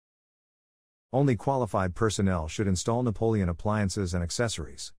Only qualified personnel should install Napoleon appliances and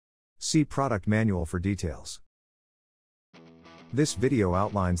accessories. See product manual for details. This video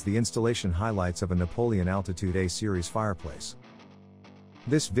outlines the installation highlights of a Napoleon Altitude A series fireplace.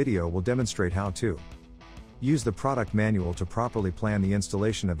 This video will demonstrate how to use the product manual to properly plan the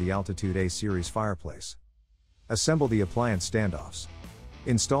installation of the Altitude A series fireplace. Assemble the appliance standoffs.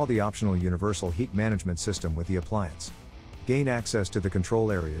 Install the optional universal heat management system with the appliance. Gain access to the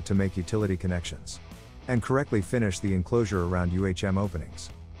control area to make utility connections. And correctly finish the enclosure around UHM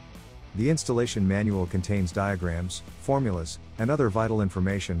openings. The installation manual contains diagrams, formulas, and other vital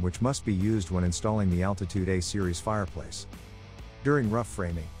information which must be used when installing the Altitude A series fireplace. During rough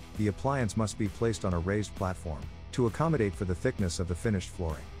framing, the appliance must be placed on a raised platform to accommodate for the thickness of the finished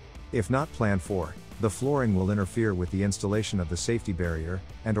flooring. If not planned for, the flooring will interfere with the installation of the safety barrier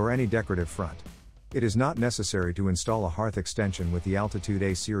and/or any decorative front. It is not necessary to install a hearth extension with the Altitude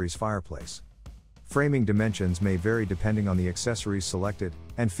A series fireplace. Framing dimensions may vary depending on the accessories selected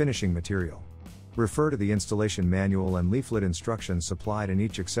and finishing material. Refer to the installation manual and leaflet instructions supplied in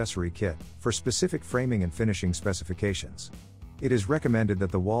each accessory kit for specific framing and finishing specifications. It is recommended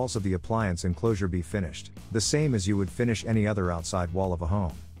that the walls of the appliance enclosure be finished the same as you would finish any other outside wall of a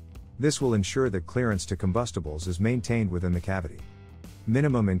home. This will ensure that clearance to combustibles is maintained within the cavity.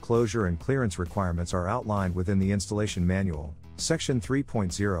 Minimum enclosure and clearance requirements are outlined within the installation manual, section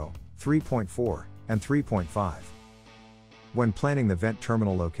 3.0, 3.4, and 3.5. When planning the vent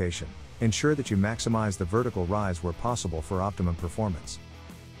terminal location, ensure that you maximize the vertical rise where possible for optimum performance.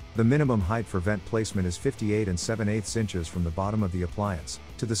 The minimum height for vent placement is 58 7/8 inches from the bottom of the appliance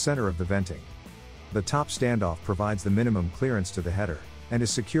to the center of the venting. The top standoff provides the minimum clearance to the header and is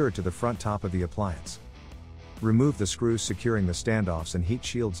secured to the front top of the appliance. Remove the screws securing the standoffs and heat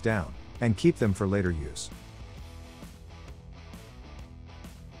shields down, and keep them for later use.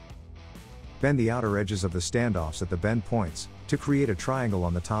 Bend the outer edges of the standoffs at the bend points to create a triangle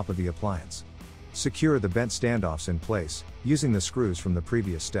on the top of the appliance. Secure the bent standoffs in place using the screws from the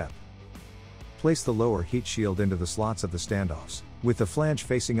previous step. Place the lower heat shield into the slots of the standoffs, with the flange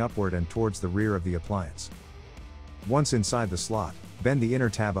facing upward and towards the rear of the appliance. Once inside the slot, bend the inner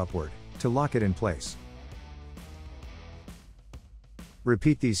tab upward to lock it in place.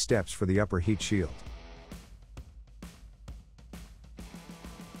 Repeat these steps for the upper heat shield.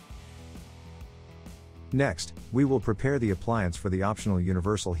 Next, we will prepare the appliance for the optional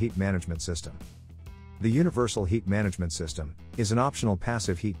universal heat management system. The universal heat management system is an optional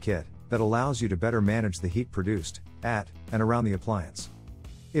passive heat kit that allows you to better manage the heat produced at and around the appliance.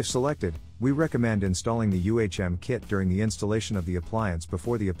 If selected, we recommend installing the UHM kit during the installation of the appliance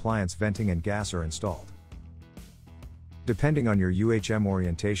before the appliance venting and gas are installed. Depending on your UHM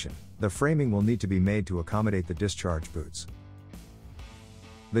orientation, the framing will need to be made to accommodate the discharge boots.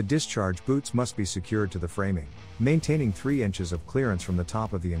 The discharge boots must be secured to the framing, maintaining 3 inches of clearance from the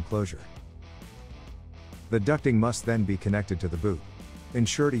top of the enclosure. The ducting must then be connected to the boot.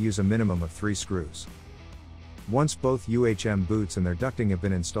 Ensure to use a minimum of 3 screws. Once both UHM boots and their ducting have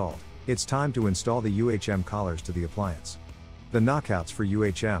been installed, it's time to install the UHM collars to the appliance. The knockouts for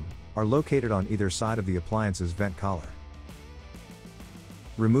UHM are located on either side of the appliance's vent collar.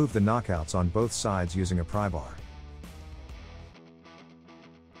 Remove the knockouts on both sides using a pry bar.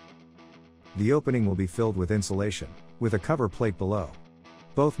 The opening will be filled with insulation, with a cover plate below.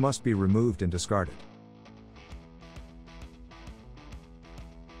 Both must be removed and discarded.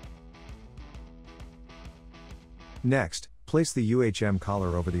 Next, place the UHM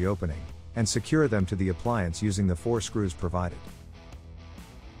collar over the opening, and secure them to the appliance using the 4 screws provided.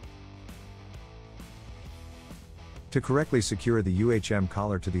 To correctly secure the UHM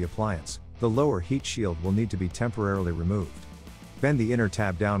collar to the appliance, the lower heat shield will need to be temporarily removed. Bend the inner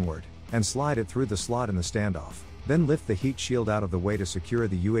tab downward, and slide it through the slot in the standoff, then lift the heat shield out of the way to secure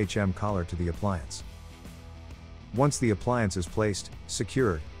the UHM collar to the appliance. Once the appliance is placed,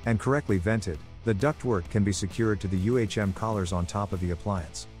 secured, and correctly vented, the ductwork can be secured to the UHM collars on top of the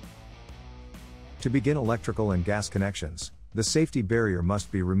appliance. To begin electrical and gas connections, the safety barrier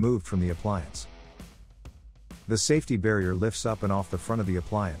must be removed from the appliance. The safety barrier lifts up and off the front of the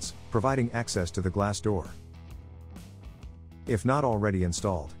appliance, providing access to the glass door. If not already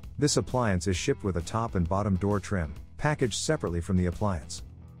installed, this appliance is shipped with a top and bottom door trim, packaged separately from the appliance.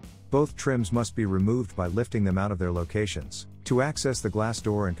 Both trims must be removed by lifting them out of their locations to access the glass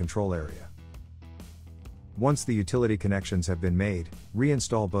door and control area. Once the utility connections have been made,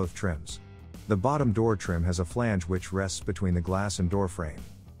 reinstall both trims. The bottom door trim has a flange which rests between the glass and door frame.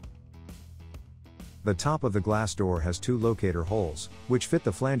 The top of the glass door has 2 locator holes, which fit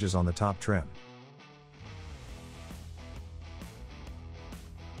the flanges on the top trim.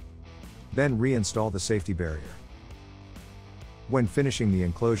 Then reinstall the safety barrier. When finishing the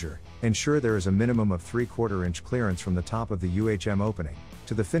enclosure, ensure there is a minimum of 3/4 inch clearance from the top of the UHM opening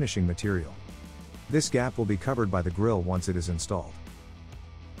to the finishing material. This gap will be covered by the grill once it is installed.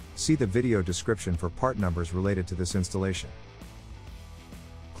 See the video description for part numbers related to this installation.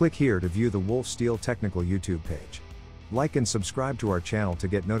 Click here to view the Wolf Steel Technical YouTube page. Like and subscribe to our channel to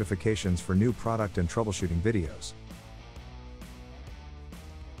get notifications for new product and troubleshooting videos.